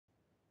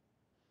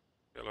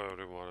Hello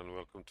everyone and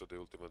welcome to the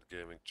Ultimate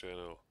Gaming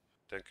channel.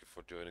 Thank you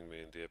for joining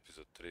me in the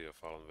episode 3 of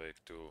Alan Wake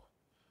 2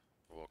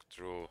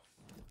 walkthrough.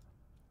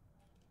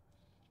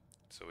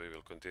 So we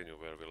will continue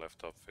where we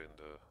left off in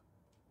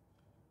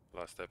the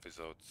last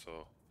episode,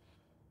 so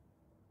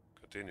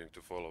continuing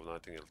to follow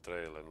Nightingale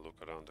Trail and look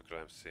around the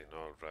crime scene.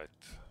 Alright,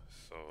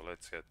 so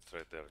let's get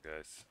straight there,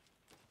 guys.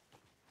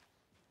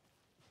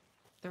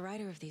 The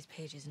writer of these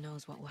pages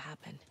knows what will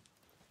happen.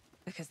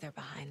 Because they're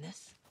behind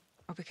this,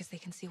 or because they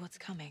can see what's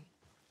coming.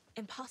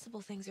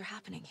 Impossible things are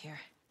happening here.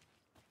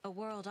 A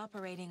world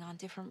operating on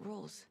different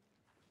rules.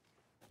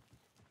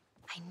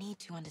 I need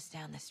to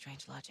understand this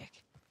strange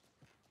logic.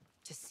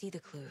 To see the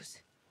clues.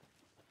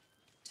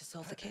 To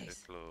solve the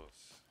case.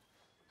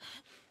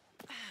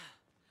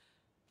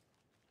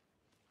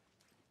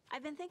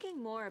 I've been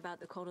thinking more about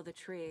the cult of the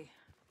tree.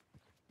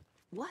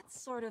 What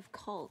sort of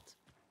cult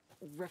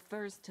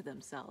refers to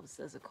themselves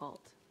as a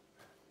cult?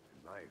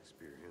 In my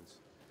experience,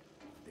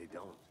 they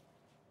don't.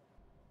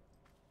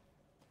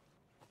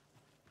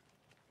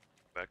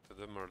 Back to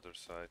the murder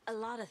site. A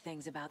lot of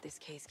things about this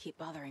case keep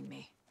bothering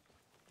me.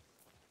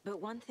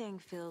 But one thing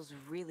feels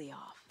really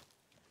off.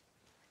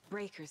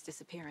 Breaker's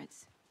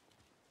disappearance.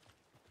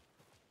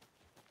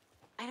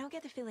 I don't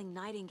get the feeling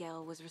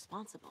Nightingale was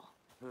responsible.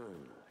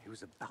 He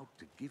was about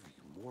to give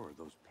you more of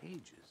those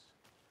pages.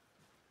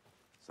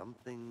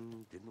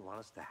 Something didn't want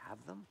us to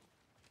have them?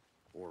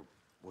 Or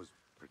was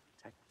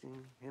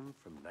protecting him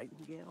from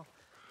Nightingale?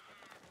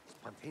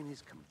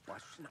 Spontaneous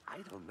combustion?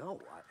 I don't know.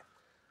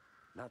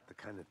 Not the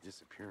kind of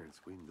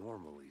disappearance we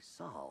normally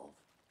solve.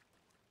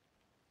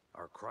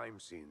 Our crime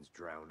scene's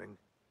drowning.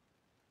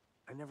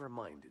 I never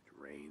minded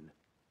rain.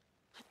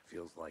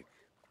 Feels like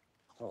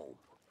home.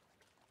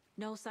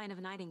 No sign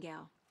of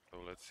Nightingale.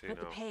 So let's see But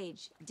now. the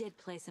page did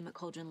place him at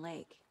Cauldron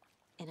Lake,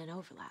 in an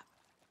overlap.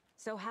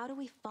 So how do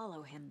we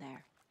follow him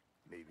there?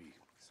 Maybe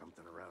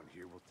something around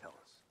here will tell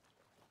us.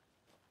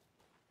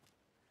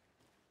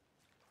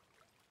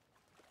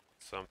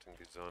 Something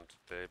is on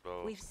the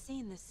table. We've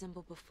seen this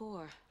symbol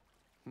before.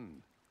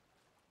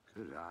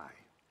 Good eye.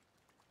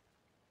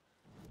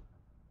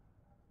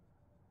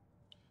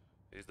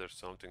 Is there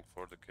something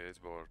for the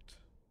caseboard?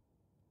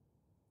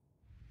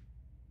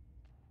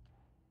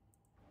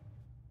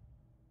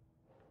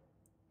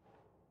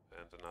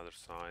 And another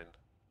sign.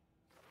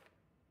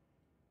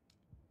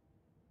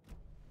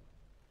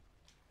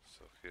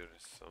 So here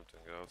is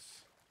something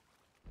else.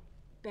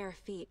 Bare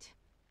feet.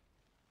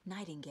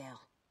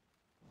 Nightingale.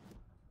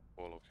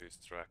 Follow his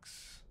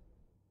tracks.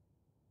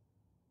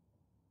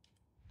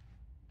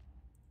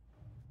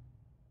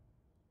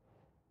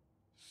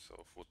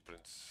 So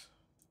footprints.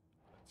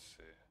 Let's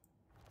see.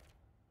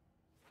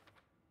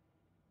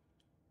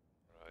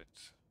 Right.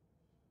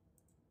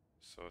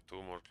 So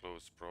 2 more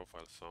clues.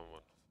 Profile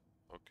someone.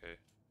 Okay.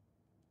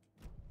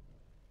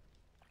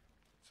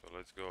 So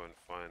let's go and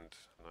find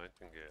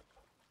Nightingale.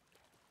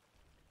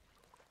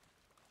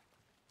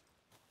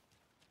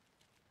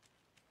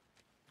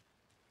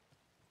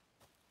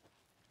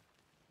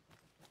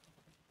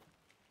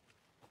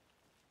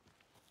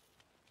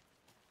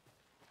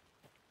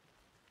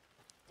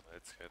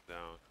 Let's head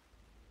down.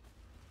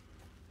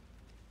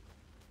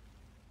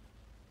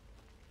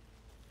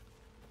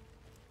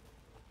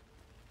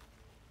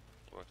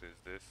 What is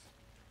this?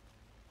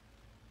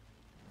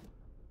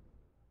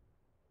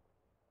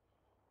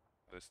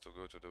 Let's to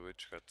go to the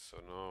witch hut, so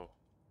no.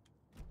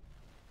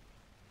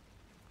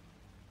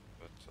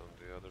 But on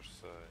the other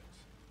side.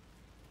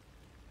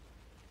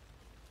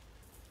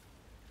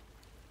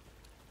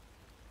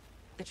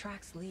 The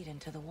tracks lead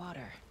into the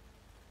water.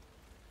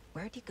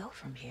 Where'd he go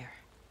from here?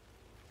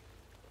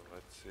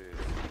 Let's see.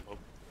 Oh,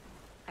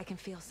 I can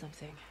feel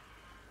something.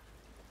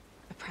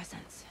 A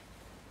presence.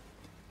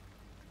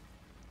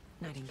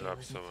 Nightingale drop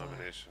isn't some far.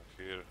 ammunition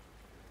here.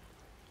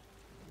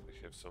 We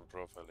have some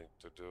profiling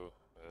to do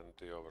and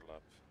the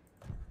overlap.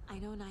 I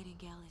know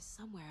Nightingale is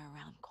somewhere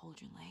around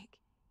Cauldron Lake.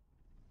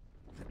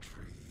 The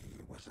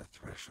tree was a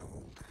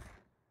threshold.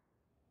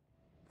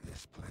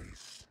 This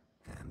place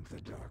and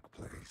the dark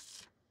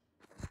place.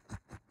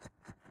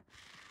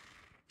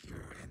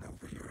 You're in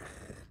over your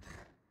head.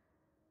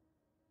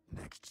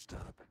 Next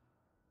stop,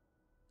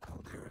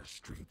 Caldera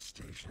Street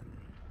Station.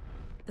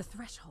 The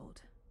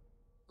threshold.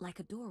 Like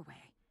a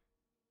doorway.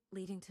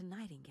 Leading to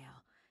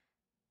Nightingale.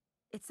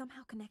 It's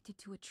somehow connected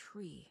to a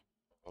tree.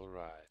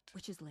 Alright.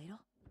 Witch's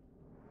ladle?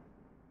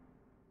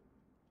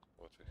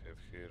 What we have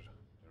here,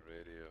 the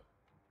radio,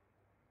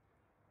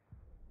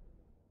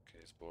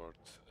 caseboard,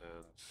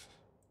 and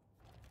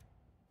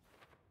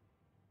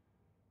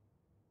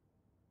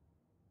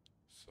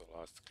so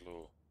last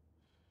clue,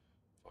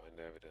 find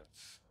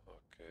evidence.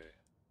 Okay.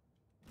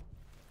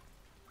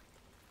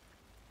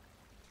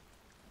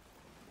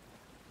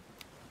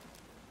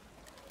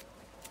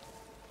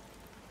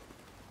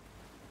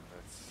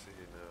 Let's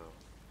see now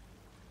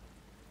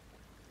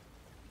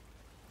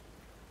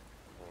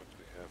what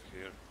we have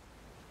here.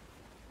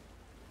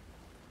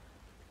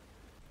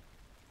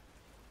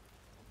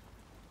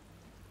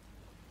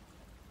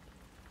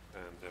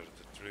 And there's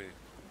the tree.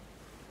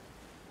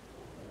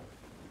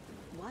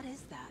 What What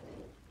is that?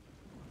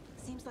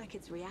 Seems like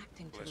it's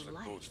reacting to the Flashlight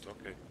light. boost,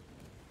 okay.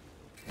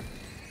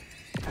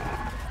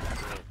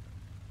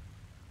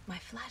 My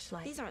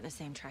flashlight. These aren't the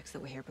same tracks that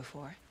were here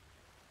before.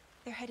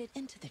 They're headed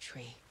into the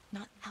tree,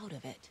 not out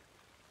of it.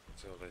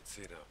 So let's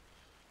see now.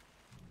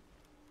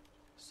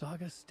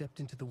 Saga stepped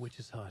into the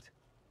witch's hut.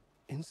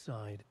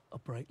 Inside, a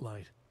bright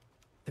light.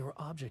 There were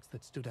objects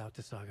that stood out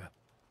to Saga,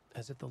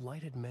 as if the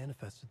light had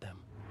manifested them.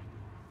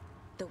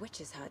 The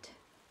witch's hut.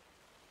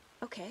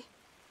 Okay.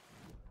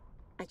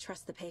 I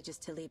trust the pages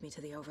to lead me to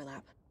the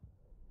overlap.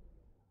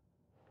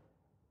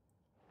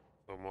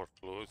 No more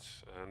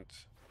clues and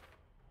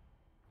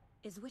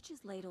Is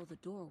Witch's Ladle the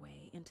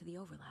doorway into the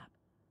overlap?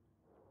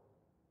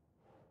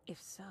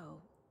 If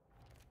so,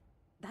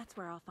 that's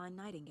where I'll find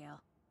Nightingale.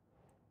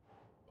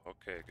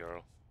 okay,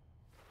 girl.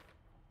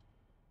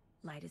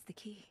 Light is the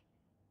key.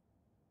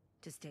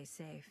 To stay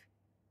safe.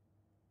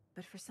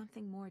 But for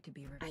something more to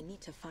be revealed, I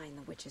need to find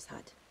the witch's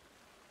hut.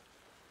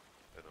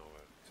 I know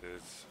where it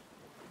is.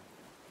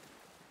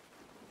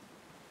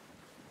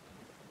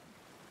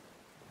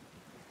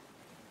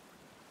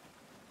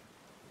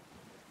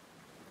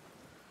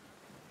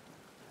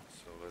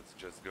 So let's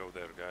just go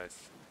there,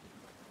 guys.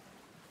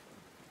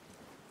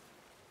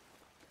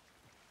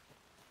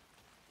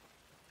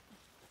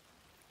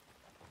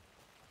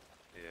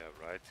 Yeah,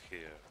 right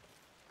here.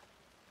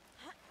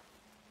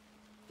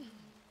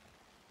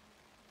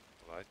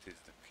 Light is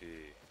the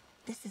key.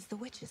 This is the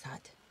witch's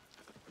hut.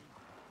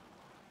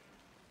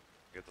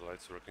 Get the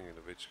lights working in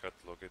the witch hut,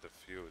 locate a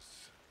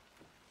fuse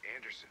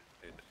Anderson.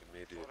 in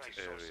immediate Thought I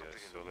saw area.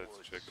 something in So the let's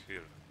woods. check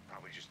here.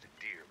 Probably just a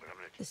deer, but I'm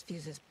gonna... This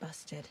fuse is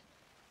busted.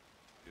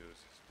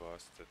 Fuse is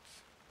busted.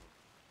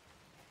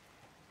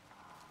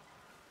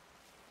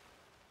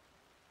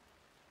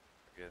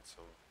 Again,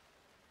 some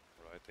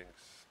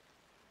writings.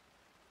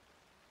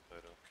 I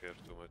don't care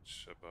too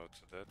much about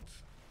that.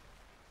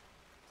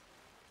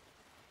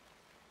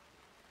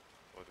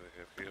 What do we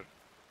have here?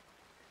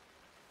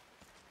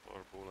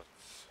 More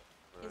bullets.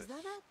 Nice. Is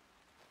that a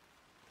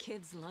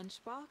kid's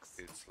lunchbox?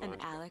 Kids' An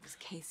lunchbox. Alex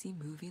Casey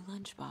movie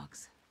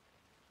lunchbox.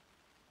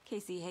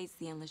 Casey hates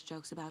the endless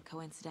jokes about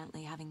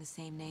coincidentally having the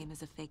same name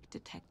as a fake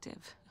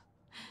detective.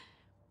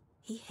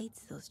 He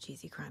hates those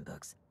cheesy crime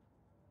books.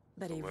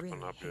 But Some he weapon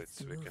really hates upgrades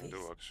the we movies. can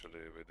do actually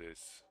with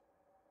this.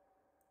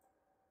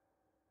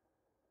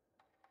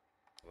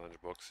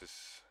 Lunchboxes,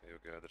 you're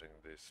gathering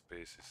these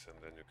pieces and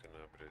then you can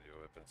upgrade your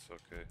weapons,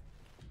 okay.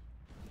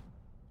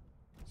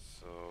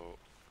 So...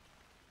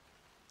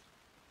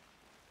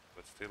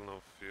 but still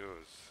no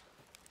fuse.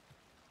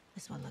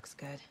 This one looks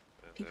good.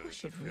 And People there is a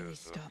should really fuse,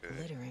 stop okay.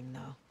 littering,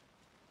 though.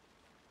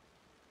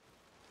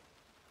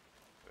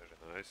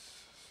 Very nice.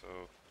 So,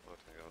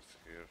 nothing else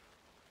here.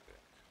 I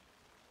think.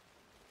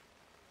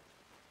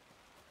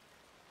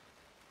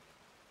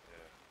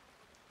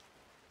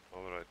 Yeah.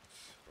 Alright,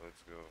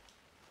 let's go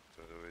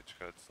to the witch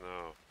huts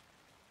now.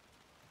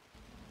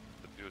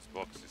 The fuse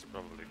box is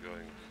probably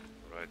going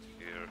right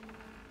here.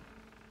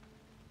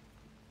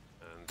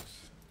 And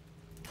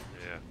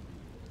yeah.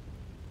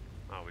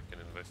 Now we can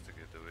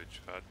investigate the witch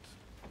hut.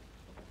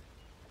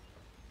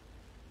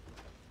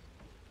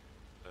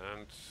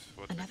 And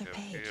what Another we have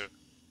page. here,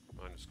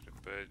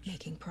 manuscript page.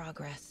 Making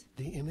progress.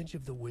 The image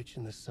of the witch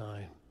in the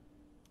sign.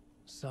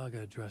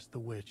 Saga addressed the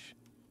witch.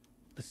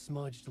 The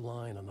smudged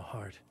line on the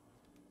heart.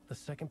 The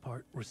second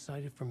part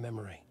recited from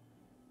memory.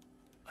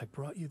 I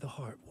brought you the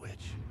heart,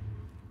 witch.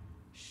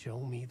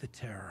 Show me the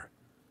terror.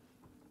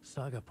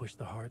 Saga pushed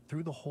the heart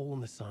through the hole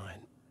in the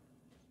sign.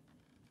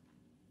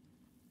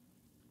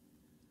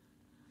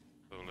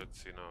 So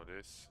let's see now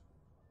this.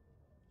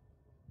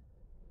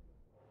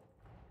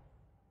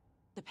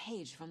 The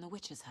page from the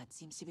witch's hut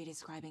seems to be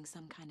describing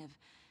some kind of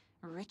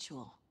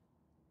ritual.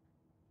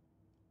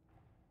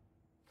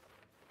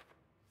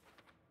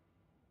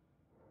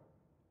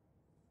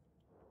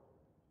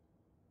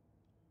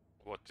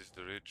 What is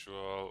the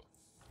ritual?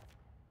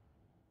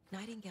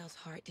 Nightingale's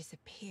heart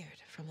disappeared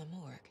from the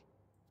morgue.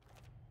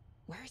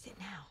 Where is it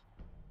now?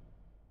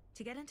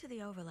 To get into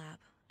the overlap,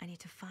 I need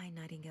to find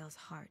Nightingale's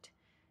heart.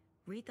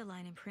 Read the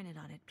line imprinted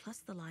on it, plus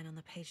the line on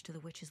the page to the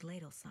witch's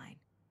ladle sign.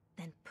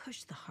 Then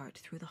push the heart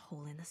through the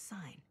hole in the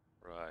sign.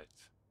 Right.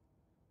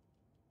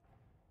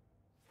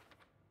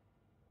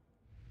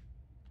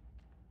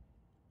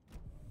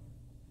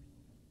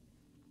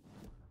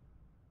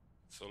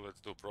 So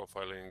let's do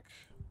profiling.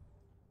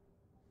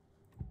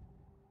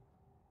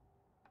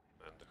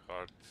 And the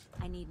heart.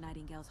 I need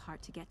Nightingale's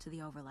heart to get to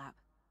the overlap.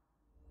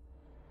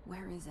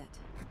 Where is it?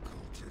 The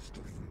cultist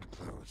leaned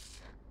close.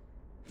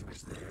 He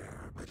was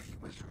there, but he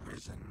was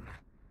risen.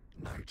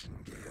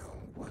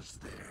 Nightingale was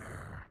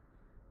there.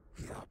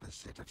 The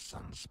opposite of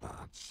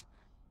sunspots.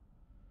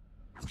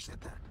 Who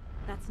said that?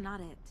 That's not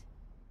it.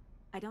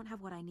 I don't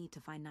have what I need to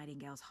find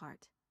Nightingale's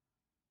heart.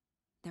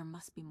 There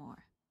must be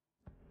more.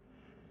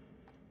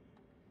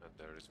 And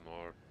there is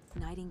more.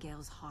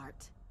 Nightingale's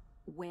heart.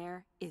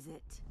 Where is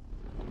it?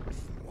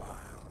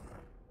 Meanwhile,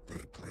 they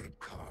played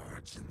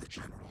cards in the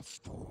general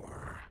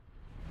store.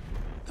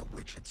 The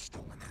witch had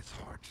stolen his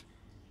heart.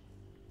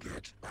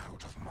 Get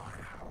out of my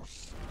house.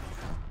 house.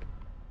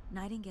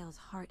 Nightingale's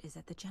heart is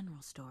at the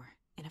general store,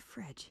 in a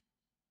fridge.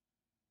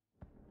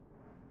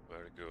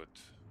 Very good.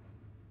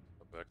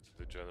 Go back to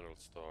the general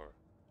store.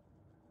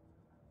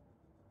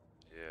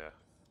 Yeah.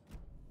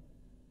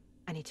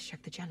 I need to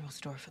check the general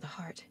store for the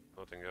heart.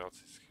 Nothing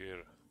else is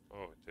here.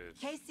 Oh, it is.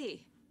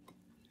 Casey,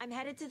 I'm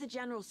headed to the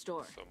general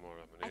store. Some more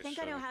ammunition. I think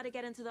I know how to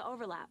get into the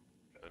overlap.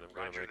 And I'm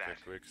gonna Roger make a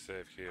that. quick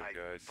save here, I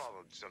guys.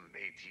 followed some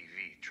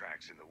ATV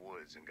tracks in the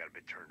woods and got a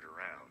bit turned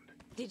around.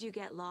 Did you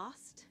get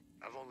lost?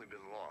 I've only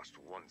been lost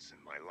once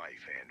in my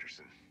life,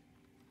 Anderson.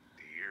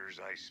 The years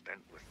I spent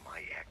with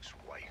my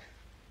ex-wife.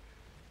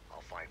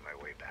 I'll find my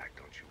way back,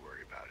 don't you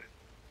worry about it.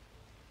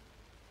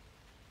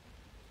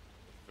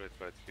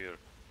 Right here.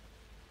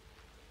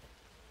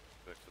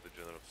 Back to the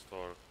general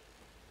store.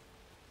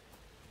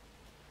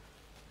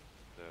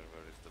 There,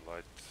 where is the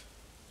light?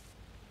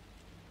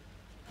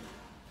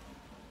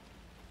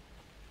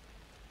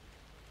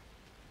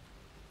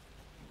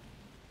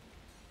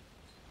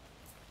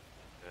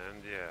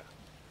 And yeah,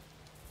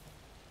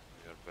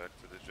 we are back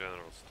to the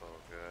general store,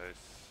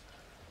 guys.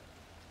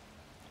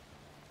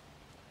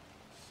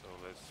 So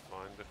let's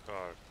find the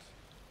cart.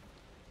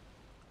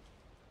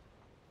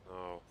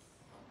 Now,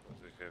 what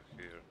do we have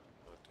here?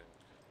 Nothing.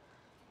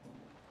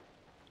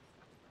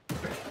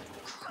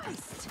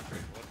 Christ!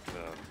 What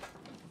the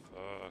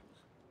fuck?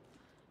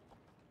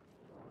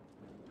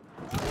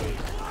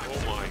 Oh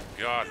my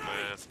god,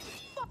 man!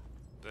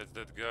 That's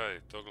that guy.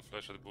 Toggle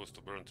flashlight boost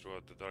to burn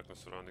throughout the darkness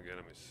surrounding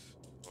enemies.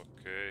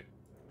 Okay.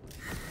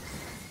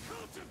 Are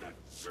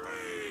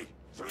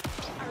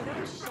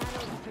those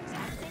shadows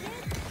protecting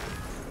it?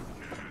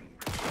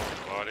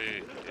 Body,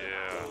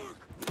 yeah.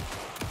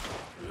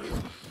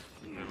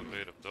 Little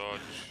bit of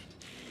dodge.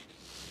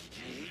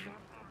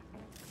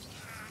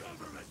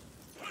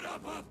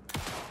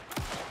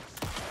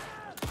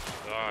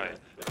 Die,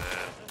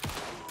 man.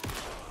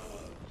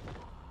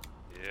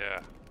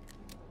 Yeah.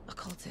 A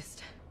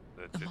cultist.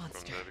 That's A it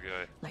monster. from that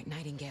guy. Like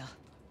Nightingale.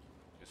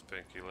 His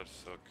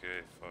painkillers,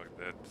 okay, fuck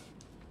that.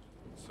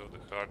 So the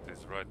heart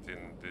is right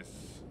in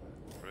this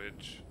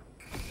fridge.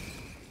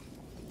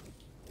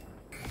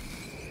 You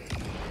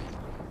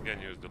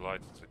can use the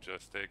light to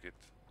just take it.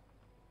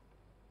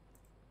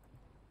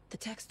 The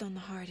text on the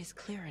heart is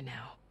clearer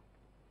now.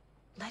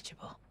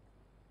 Legible.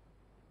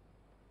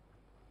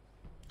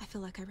 I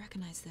feel like I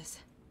recognize this.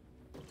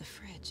 The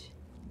fridge.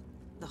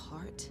 The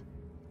heart.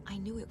 I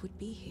knew it would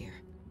be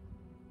here.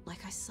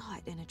 Like I saw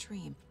it in a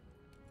dream.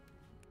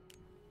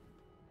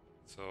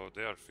 So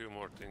there are a few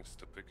more things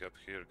to pick up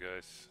here,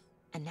 guys.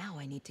 And now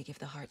I need to give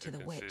the heart to the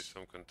You can see witch.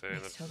 some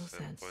containers Makes total and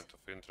sense. point of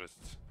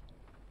interest.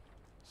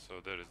 So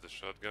there is the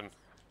shotgun.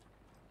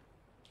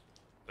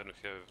 Then you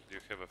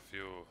have a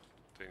few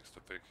things to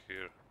pick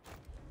here.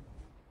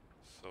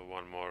 So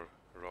one more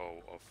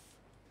row of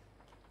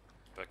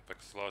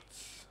backpack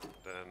slots,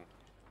 then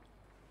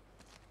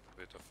a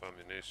bit of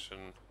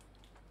ammunition,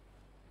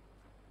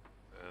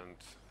 and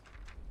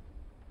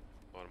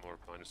one more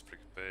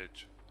manuscript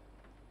page.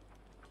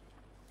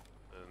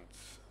 And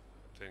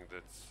I think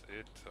that's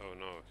it. Oh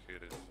no,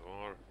 here is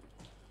more.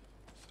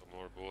 Some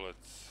more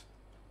bullets.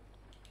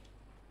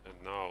 And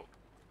now,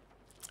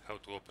 how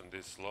to open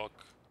this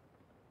lock.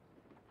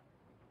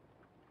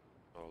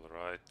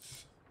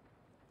 Alright.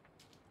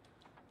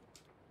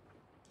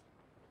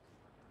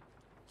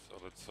 So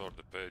let's sort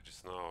the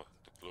pages now,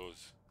 the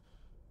clues.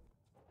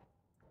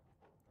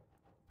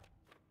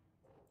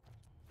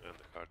 And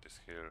the heart is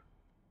here.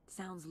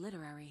 Sounds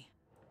literary.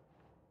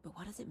 But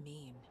what does it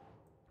mean?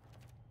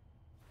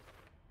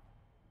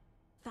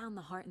 Found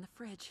the heart in the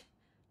fridge.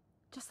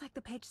 Just like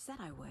the page said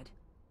I would.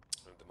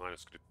 And the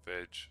manuscript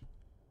page.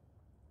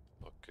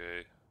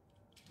 Okay.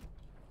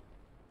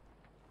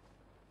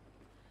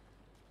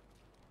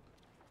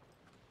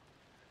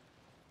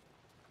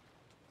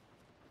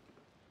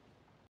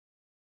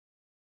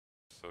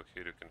 So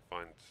here you can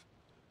find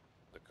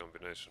the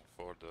combination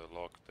for the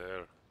lock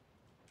there.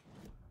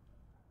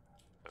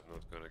 I'm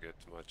not gonna get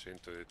much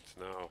into it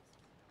now,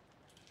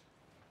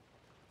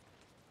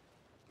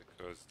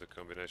 because the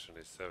combination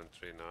is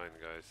 739,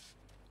 guys.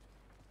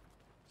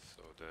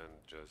 So then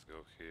just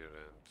go here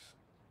and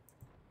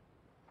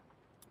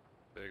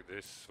take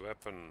this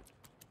weapon.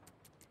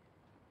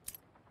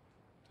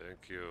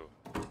 Thank you.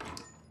 And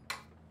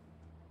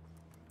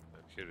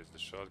here is the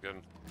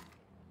shotgun.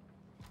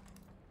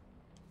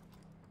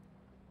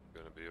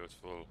 Gonna be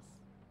useful.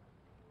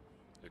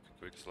 You can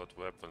quick slot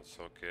weapons.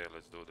 Okay,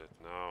 let's do that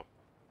now.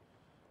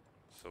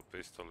 So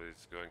pistol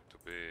is going to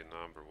be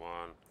number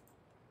 1.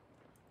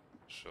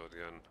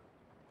 Shotgun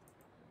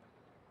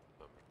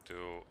number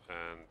 2,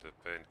 and the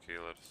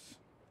painkillers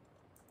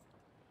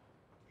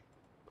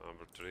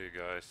number 3,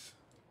 guys.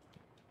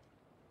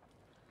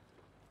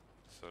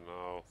 So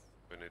now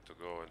we need to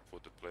go and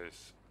put the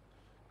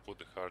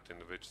heart in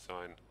the witch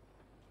sign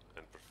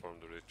and perform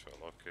the ritual.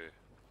 Okay.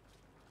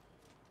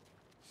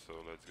 So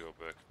let's go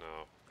back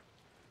now.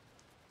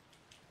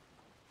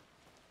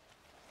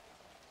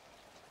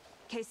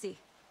 Casey,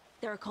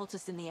 there are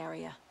cultists in the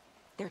area.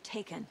 They're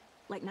taken,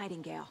 like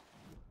Nightingale.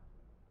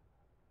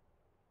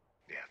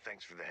 Yeah,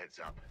 thanks for the heads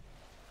up.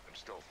 I'm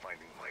still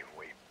finding my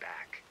way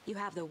back. You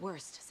have the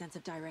worst sense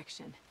of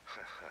direction.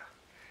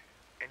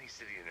 Any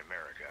city in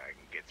America I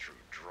can get through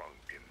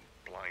drunk and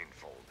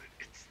blindfolded.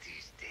 It's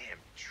these damn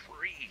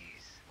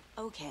trees.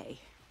 Okay,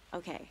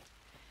 okay.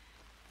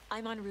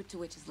 I'm en route to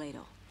Witch's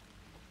Ladle.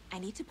 I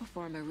need to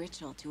perform a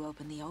ritual to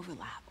open the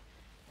overlap.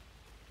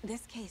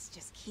 This case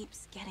just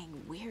keeps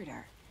getting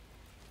weirder.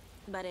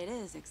 But it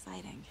is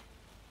exciting.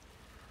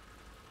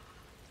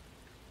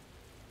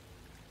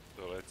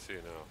 So let's see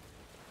now.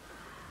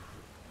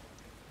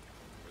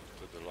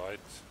 To the light.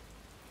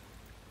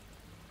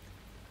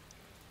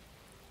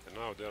 And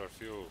now there are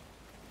few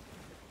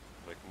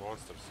like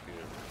monsters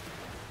here.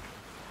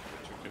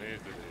 But you can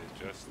easily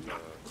just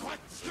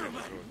through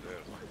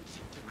there.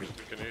 But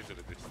you can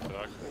easily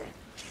distract them.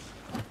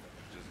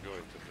 Just go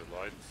into the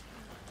light.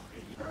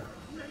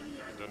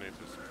 You don't need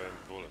to spend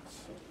bullets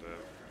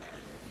there.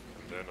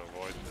 And then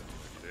avoid them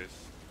like this.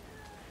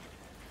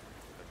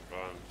 And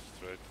run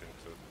straight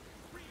into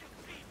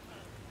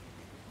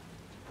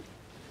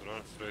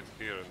run straight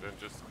here and then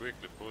just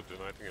quickly put the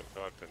Nightingale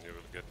card and you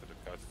will get to the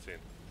cutscene.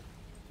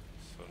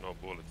 So no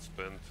bullets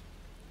spent.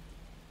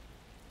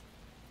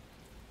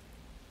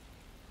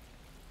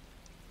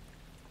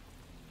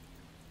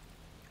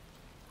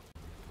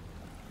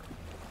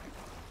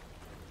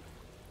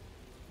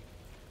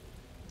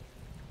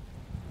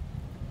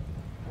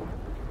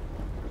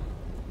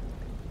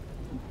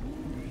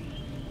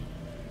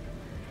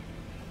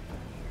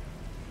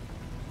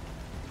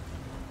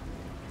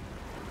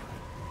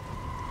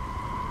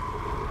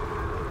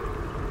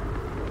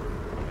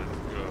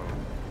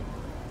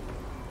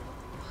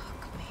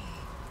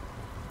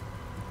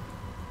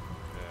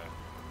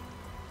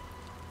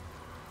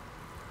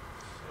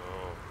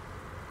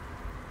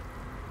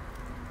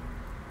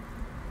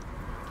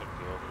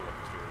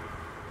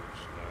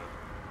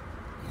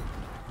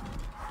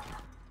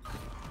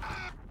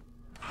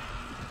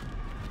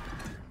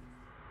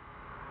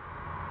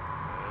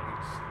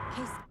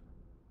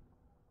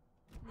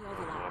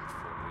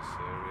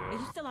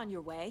 On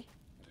your way?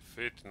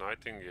 Defeat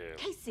Nightingale.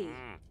 Casey!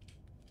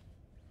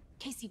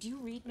 Casey, do you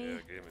read me? Yeah,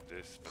 give me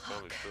this, but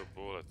only 2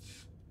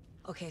 bullets.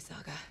 Okay,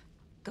 Saga.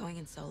 Going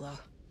in solo.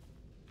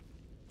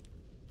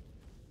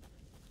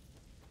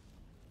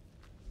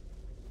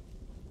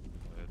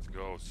 Let's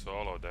go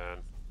solo, Dan.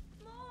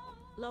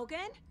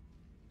 Logan?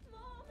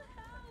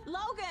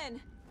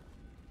 Logan!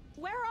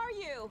 Where are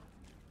you?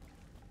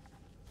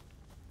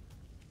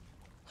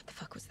 What the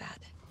fuck was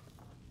that?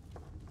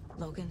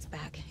 Logan's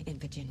back in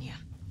Virginia.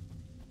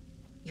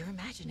 You're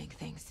imagining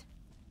things.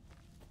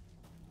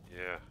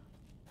 Yeah.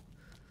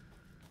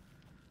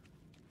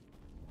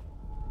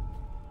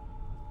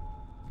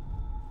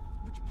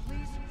 Would you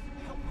please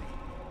help me?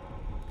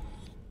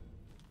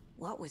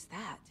 What was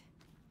that?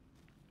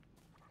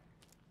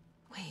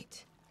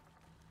 Wait.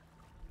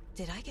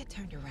 Did I get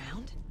turned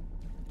around?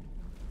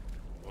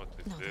 What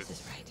is No, this? this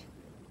is right.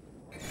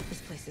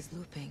 This place is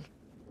looping.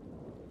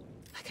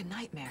 Like a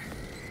nightmare.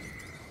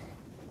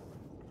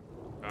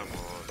 Come on.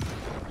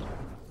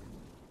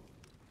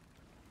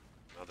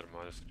 Another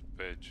manuscript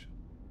page.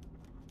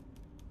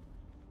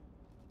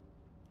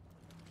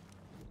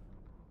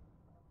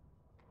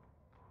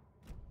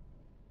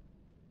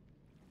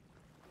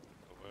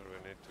 So where we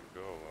need to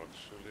go,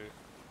 actually?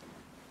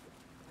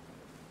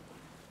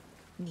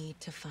 Need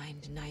to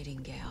find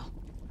Nightingale.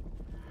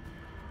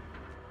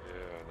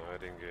 Yeah,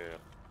 Nightingale.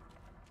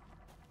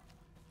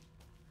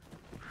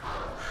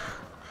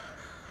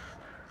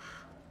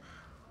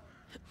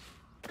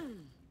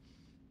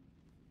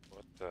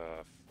 What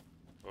the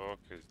fuck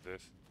is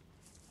this?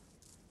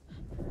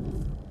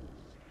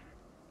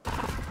 Oh.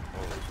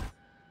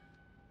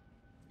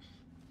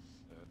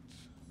 That's...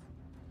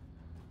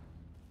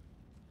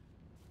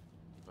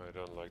 I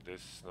don't like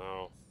this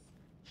now.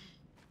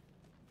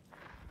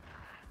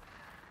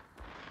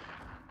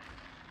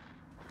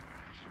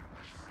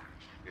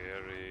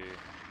 Scary.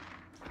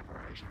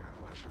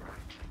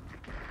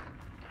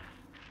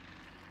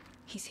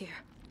 He's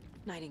here.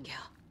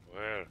 Nightingale.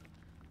 Where?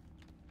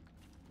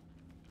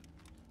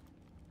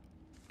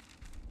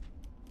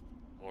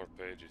 More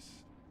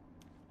pages.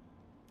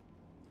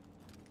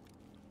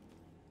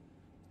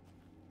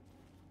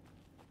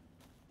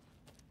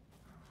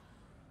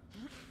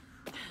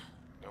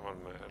 Come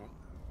on, man.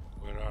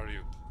 Where are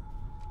you?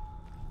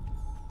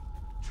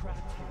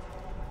 Trapped here.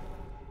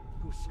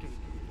 Who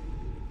escaped?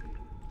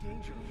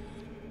 Danger.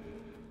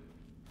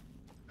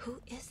 Who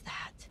is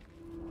that?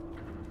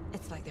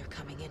 It's like they're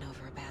coming in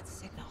over a bad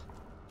signal.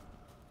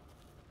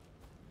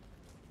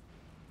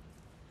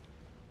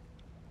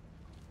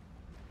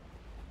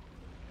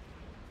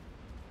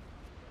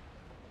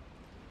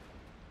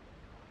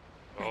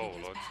 Oh,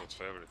 Nightingale's lots badge.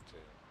 of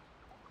everything.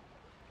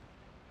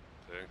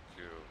 Thank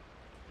you.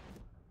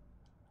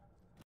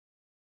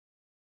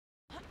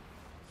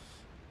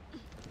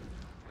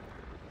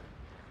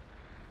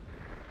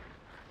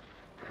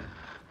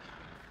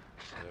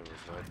 There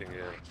was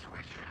Nightingale.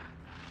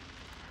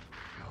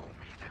 Show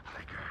me the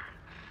clicker.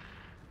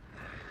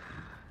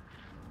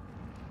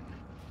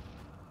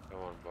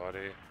 Come on,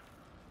 buddy.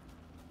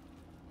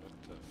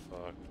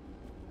 Fuck.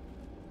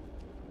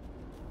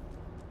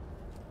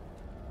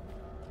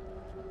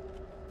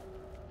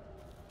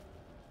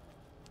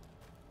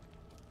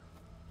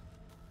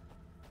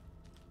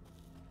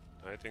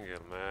 Nightingale,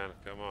 man,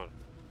 come on.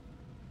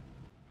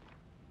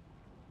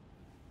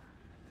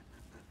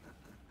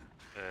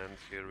 And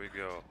here we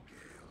go.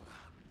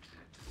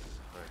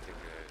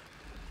 Nightingale.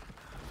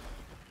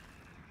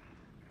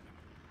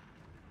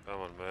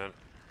 Come on, man.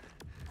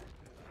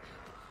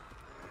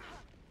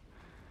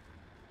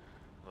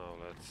 Now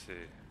let's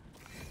see.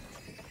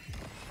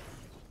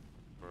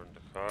 Burn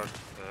the cart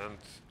and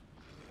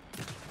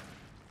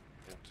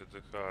into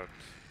the cart.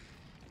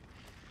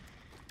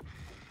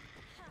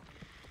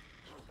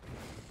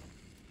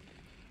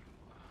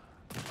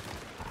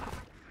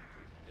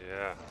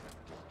 Yeah.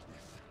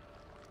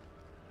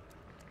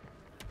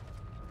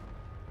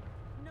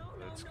 No,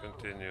 Let's no,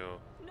 continue.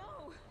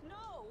 no,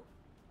 no.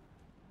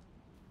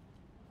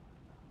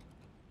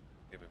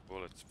 Give me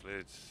bullets,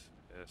 please.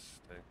 Yes,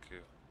 thank you.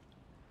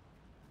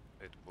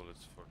 8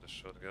 bullets for the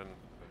shotgun.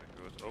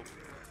 Very good. Oh,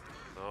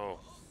 no.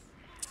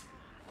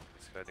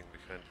 He's hiding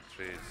behind the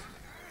trees.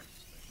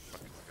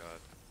 Fucking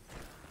god.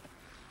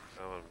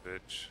 Come on,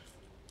 bitch.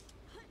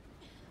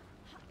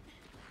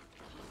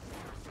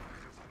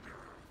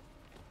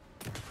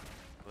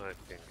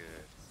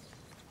 Nightingale.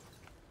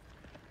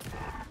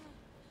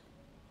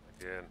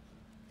 Again.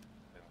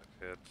 In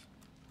the head.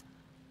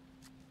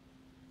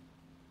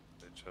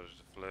 Recharge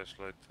the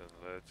flashlight and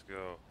let's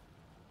go.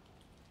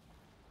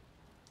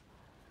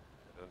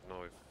 I don't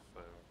know if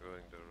I'm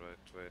going the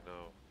right way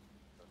now,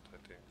 but I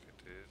think it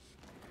is.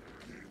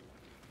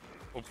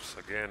 Oops,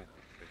 again.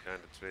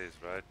 Behind the trees,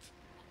 right?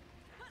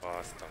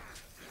 Bastard.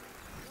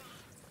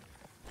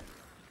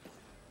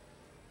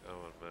 Come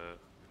on, man.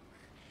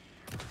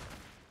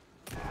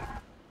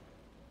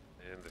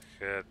 In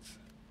the head.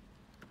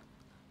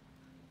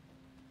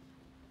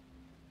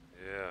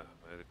 Yeah,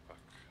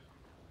 medipack.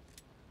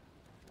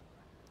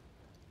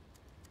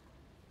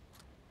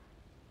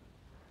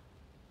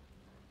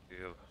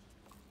 Heal.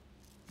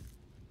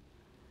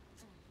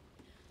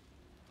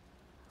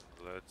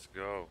 Let's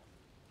go.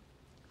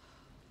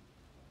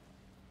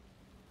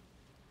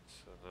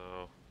 So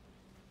now,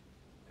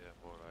 yeah,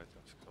 more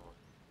items, come on.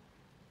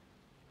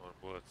 More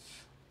bullets,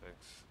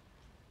 thanks.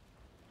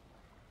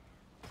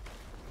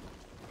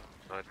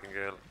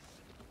 Nightingale.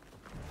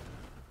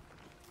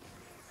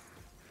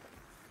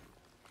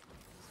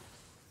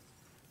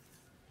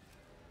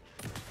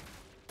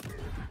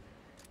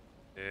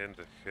 In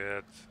the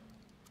head.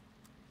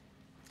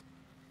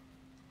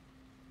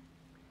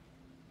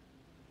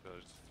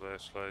 Charge the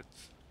flashlight.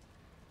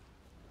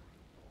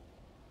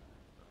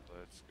 And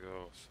let's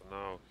go. So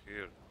now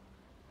here.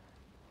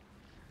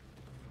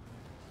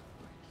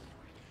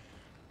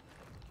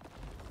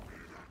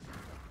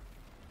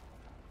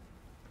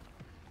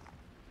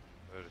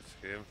 Where is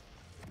him?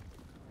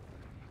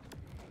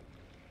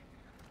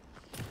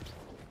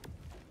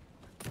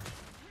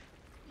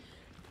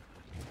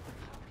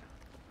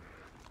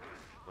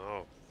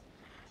 No.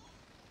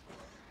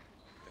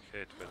 I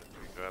hate when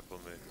they grapple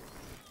me.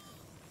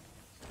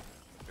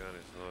 The gun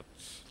is not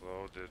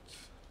loaded.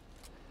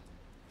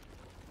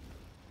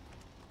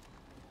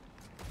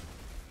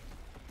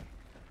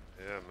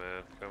 Yeah,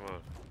 man, come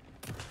on.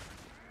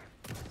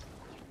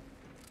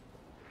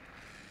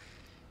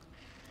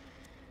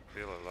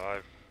 Feel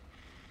alive.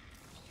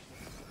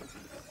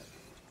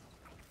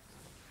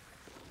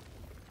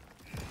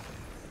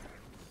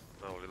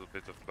 Now a little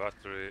bit of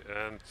battery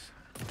and...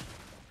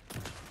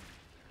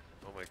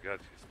 Oh my god,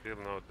 he's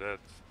still not dead.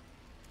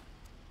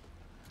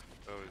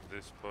 How is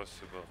this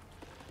possible?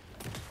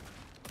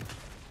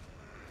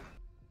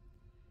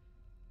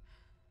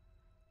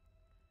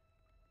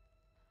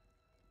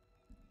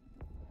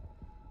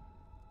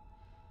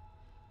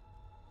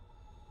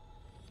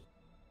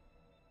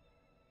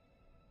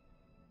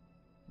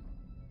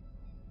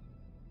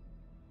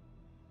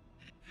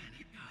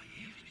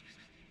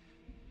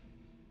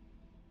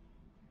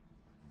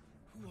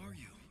 Who are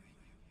you?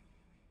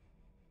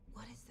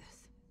 What is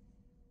this?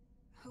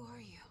 Who are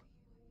you?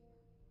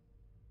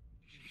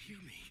 Hear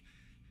me.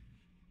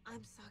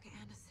 I'm Saga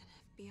Anderson,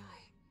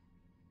 FBI.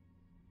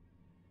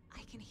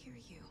 I can hear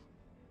you.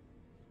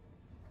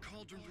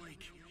 Cauldron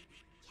Lake.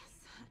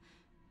 Yes,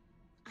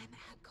 I'm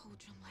at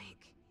Cauldron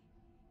Lake.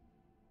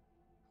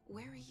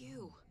 Where are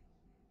you?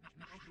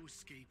 How to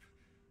escape.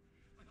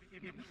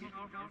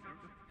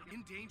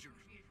 In danger.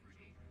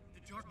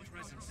 The dark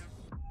presence.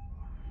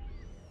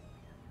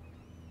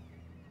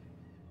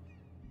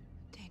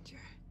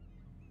 Danger.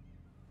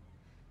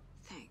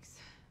 Thanks.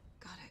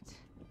 Got it.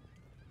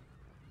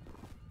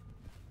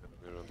 And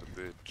we're on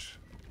the beach.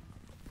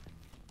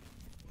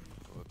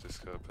 What is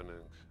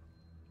happening?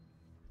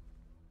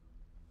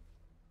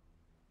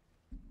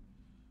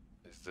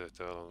 Is that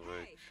Alan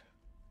Wake?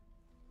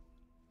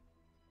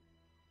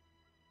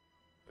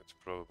 It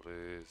probably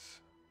is.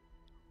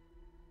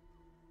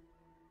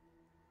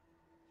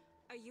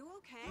 Are you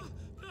okay?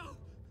 No!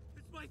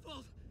 It's my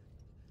fault!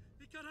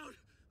 It got out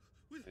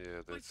with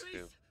Yeah, that's my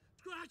face him.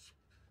 scratch!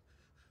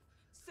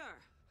 Sir,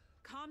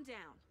 calm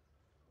down.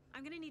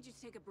 I'm gonna need you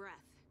to take a breath.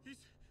 He's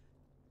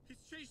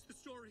changed the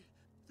story.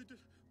 The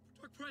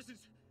dark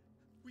presence.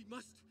 We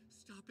must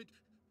stop it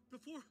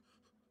before...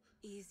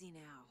 Easy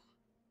now.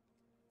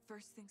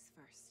 First things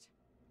first.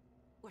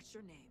 What's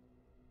your name?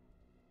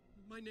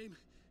 My name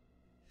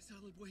is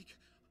Alan Wake.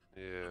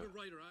 Yeah. I'm a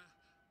writer.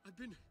 I've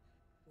been...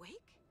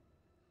 Wake?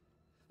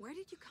 Where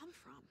did you come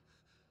from?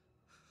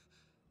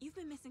 You've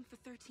been missing for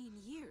 13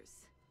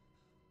 years.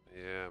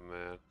 Yeah,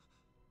 man.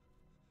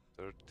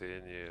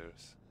 13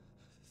 years.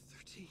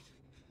 13.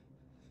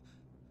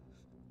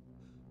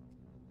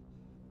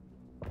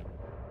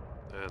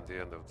 And the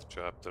end of the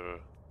chapter.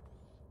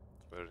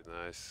 Very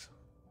nice.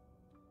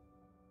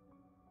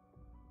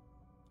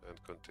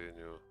 And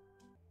continue.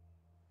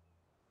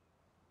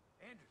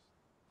 Anderson,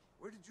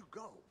 where did you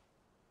go?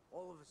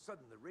 All of a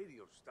sudden the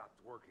radio stopped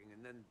working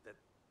and then that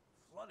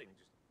flooding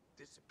just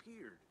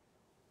disappeared.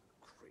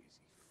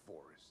 Crazy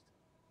forest.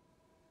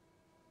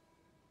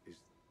 Is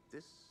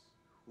this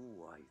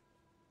who I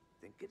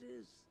think it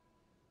is?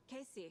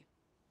 Casey,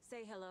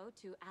 say hello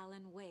to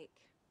Alan Wake.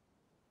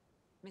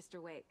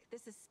 Mr. Wake,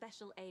 this is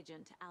Special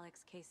Agent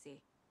Alex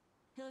Casey.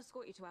 He'll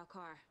escort you to our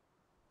car.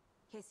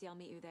 Casey, I'll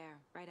meet you there,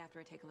 right after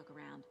I take a look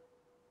around.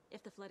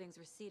 If the flooding's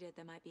receded,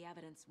 there might be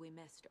evidence we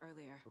missed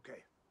earlier. Okay.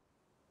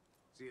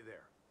 See you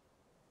there.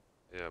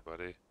 Yeah,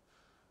 buddy.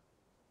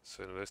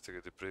 So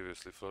investigate the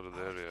previously flooded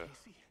area.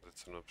 Casey?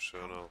 That's an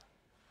optional.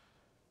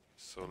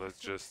 So let's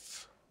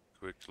just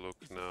quick look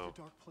Is this now.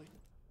 the dark place?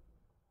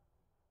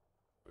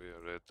 We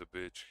are at the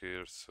beach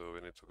here, so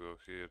we need to go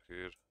here,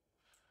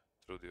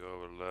 through the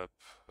overlap,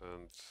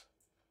 and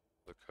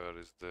the car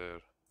is there.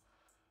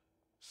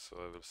 So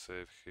I will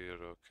save here.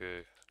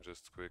 Okay,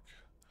 just quick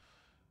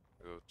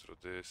go through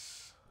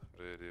this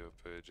radio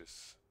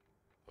pages.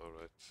 All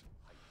right.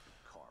 Hide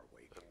your car,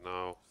 Wake. And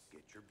now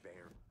Get your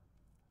bear.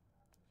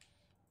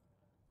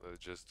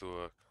 let's just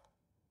do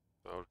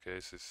our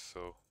cases.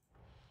 So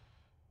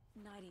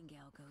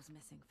Nightingale goes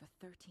missing for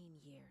 13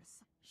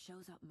 years,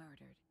 shows up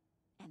murdered,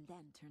 and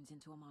then turns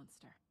into a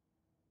monster.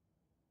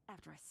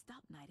 After I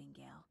stop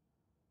Nightingale,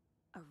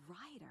 a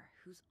rider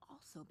who's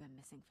also been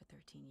missing for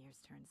 13 years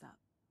turns up.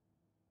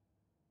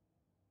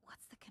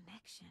 What's the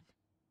connection?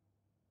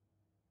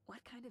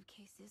 What kind of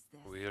case is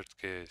this? weird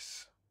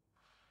case.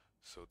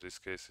 So this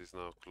case is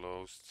now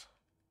closed.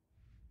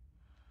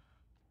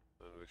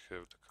 And we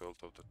have the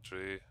cult of the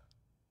tree.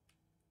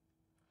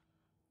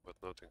 But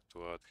nothing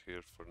to add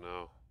here for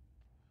now.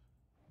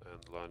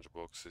 And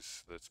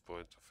lunchboxes, that's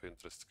point of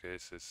interest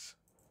cases.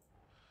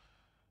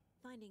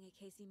 Finding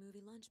a Casey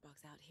movie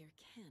lunchbox out here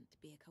can't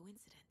be a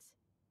coincidence.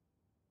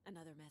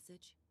 Another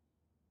message?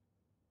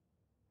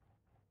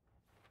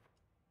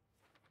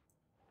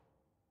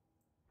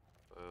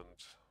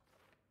 And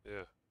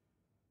yeah.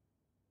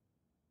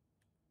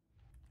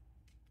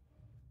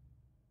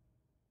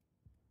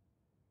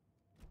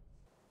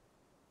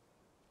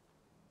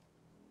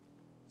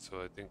 So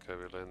I think I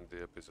will end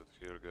the episode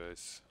here,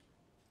 guys.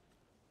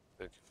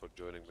 Thank you for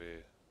joining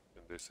me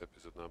in this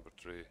episode number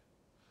 3.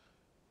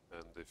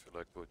 And if you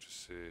liked what you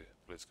see,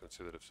 please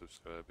consider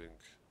subscribing.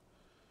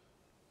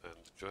 And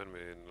join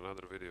me in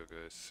another video,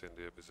 guys, in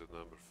the episode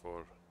number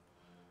 4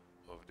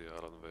 of the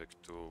Alan Wake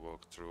 2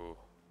 walkthrough.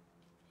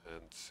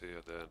 And see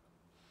you then.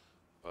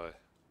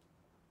 Bye.